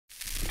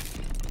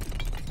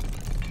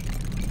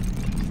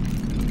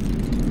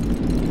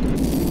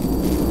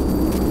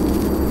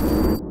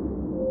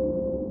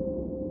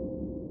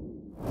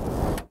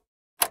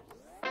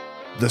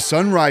The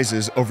sun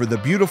rises over the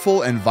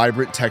beautiful and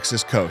vibrant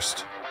Texas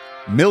coast.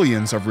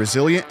 Millions of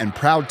resilient and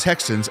proud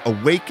Texans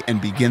awake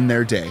and begin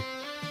their day.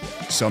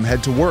 Some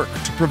head to work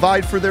to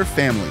provide for their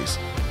families.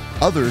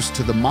 Others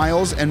to the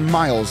miles and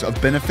miles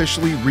of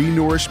beneficially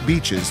renourished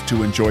beaches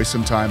to enjoy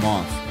some time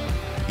off.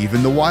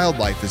 Even the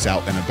wildlife is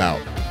out and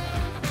about.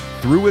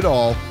 Through it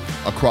all,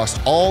 across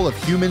all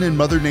of human and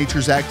Mother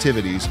Nature's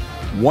activities,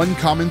 one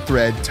common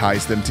thread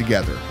ties them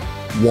together: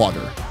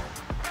 water.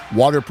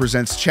 Water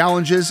presents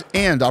challenges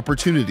and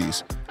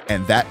opportunities,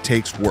 and that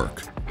takes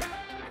work.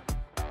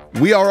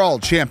 We are all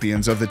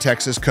champions of the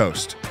Texas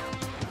coast.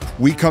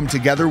 We come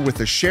together with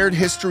a shared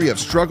history of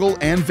struggle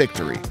and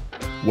victory.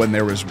 When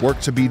there is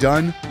work to be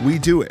done, we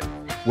do it.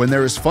 When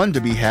there is fun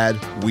to be had,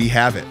 we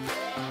have it.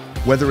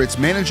 Whether it's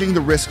managing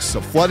the risks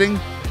of flooding,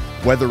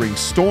 weathering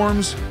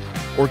storms,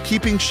 or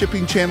keeping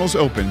shipping channels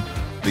open,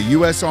 the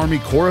U.S. Army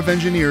Corps of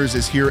Engineers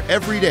is here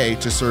every day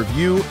to serve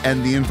you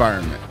and the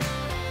environment.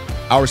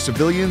 Our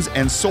civilians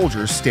and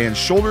soldiers stand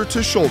shoulder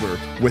to shoulder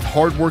with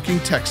hardworking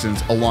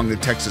Texans along the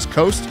Texas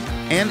coast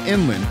and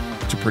inland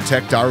to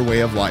protect our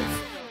way of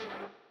life.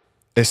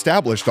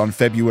 Established on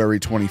February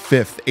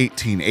 25,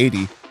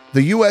 1880,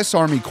 the U.S.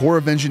 Army Corps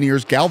of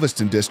Engineers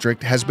Galveston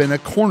District has been a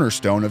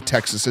cornerstone of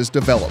Texas's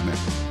development.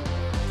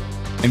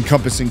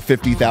 Encompassing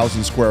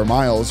 50,000 square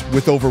miles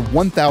with over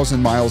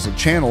 1,000 miles of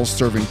channels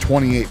serving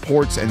 28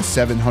 ports and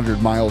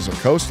 700 miles of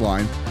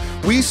coastline,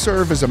 we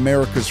serve as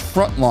America's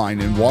front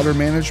line in water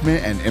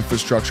management and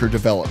infrastructure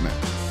development.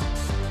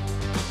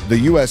 The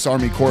U.S.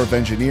 Army Corps of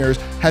Engineers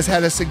has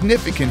had a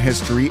significant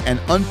history and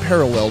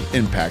unparalleled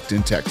impact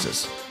in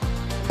Texas.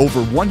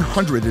 Over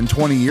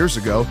 120 years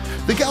ago,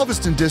 the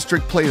Galveston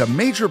District played a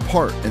major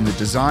part in the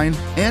design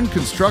and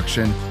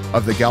construction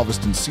of the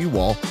Galveston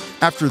seawall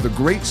after the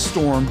Great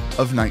Storm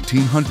of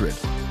 1900.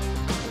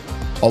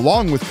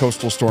 Along with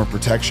coastal storm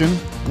protection,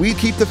 we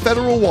keep the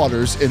federal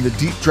waters in the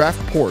deep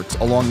draft ports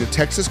along the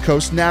Texas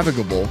coast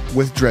navigable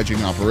with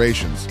dredging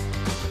operations,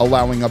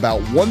 allowing about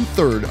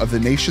 1/3 of the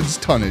nation's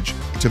tonnage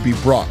to be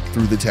brought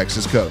through the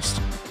Texas coast.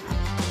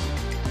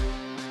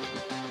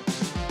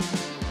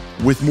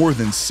 With more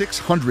than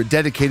 600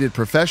 dedicated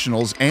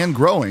professionals and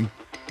growing,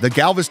 the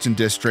Galveston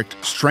District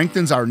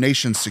strengthens our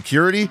nation's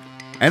security,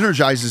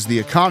 energizes the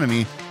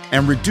economy,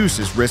 and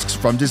reduces risks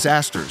from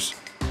disasters.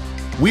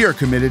 We are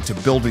committed to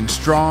building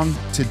strong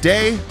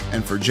today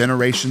and for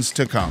generations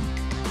to come.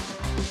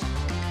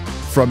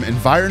 From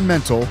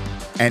environmental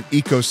and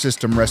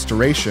ecosystem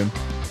restoration,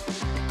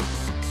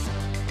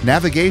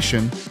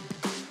 navigation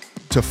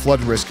to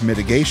flood risk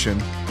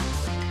mitigation,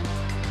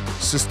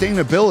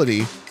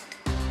 sustainability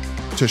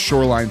to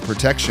shoreline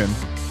protection,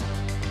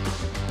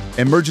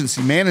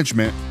 emergency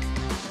management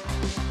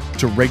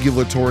to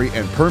regulatory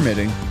and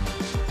permitting,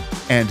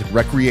 and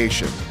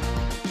recreation.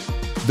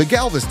 The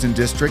Galveston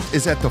District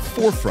is at the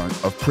forefront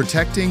of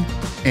protecting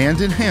and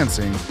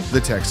enhancing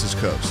the Texas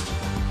coast.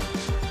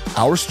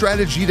 Our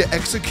strategy to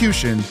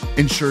execution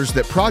ensures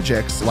that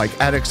projects like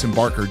Addicks and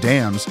Barker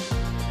Dams,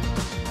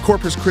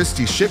 Corpus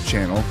Christi Ship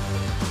Channel,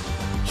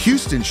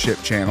 Houston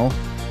Ship Channel,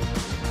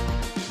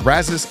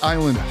 Brazos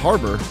Island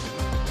Harbor,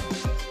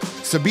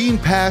 Sabine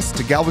Pass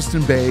to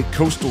Galveston Bay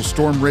Coastal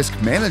Storm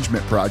Risk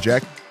Management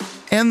Project,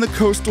 and the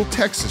Coastal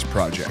Texas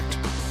Project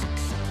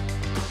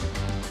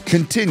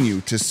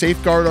continue to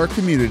safeguard our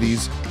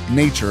communities,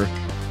 nature,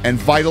 and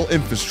vital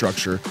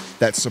infrastructure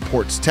that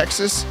supports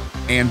Texas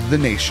and the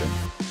nation.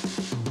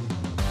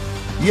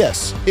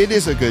 Yes, it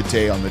is a good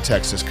day on the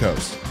Texas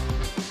coast.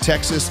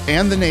 Texas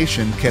and the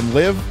nation can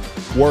live,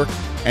 work,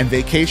 and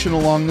vacation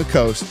along the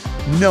coast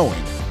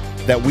knowing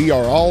that we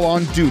are all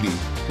on duty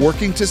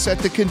working to set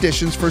the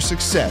conditions for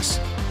success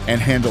and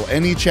handle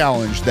any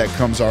challenge that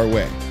comes our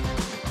way.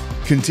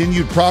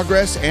 Continued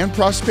progress and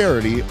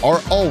prosperity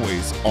are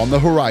always on the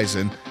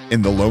horizon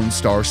in the Lone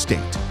Star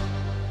State.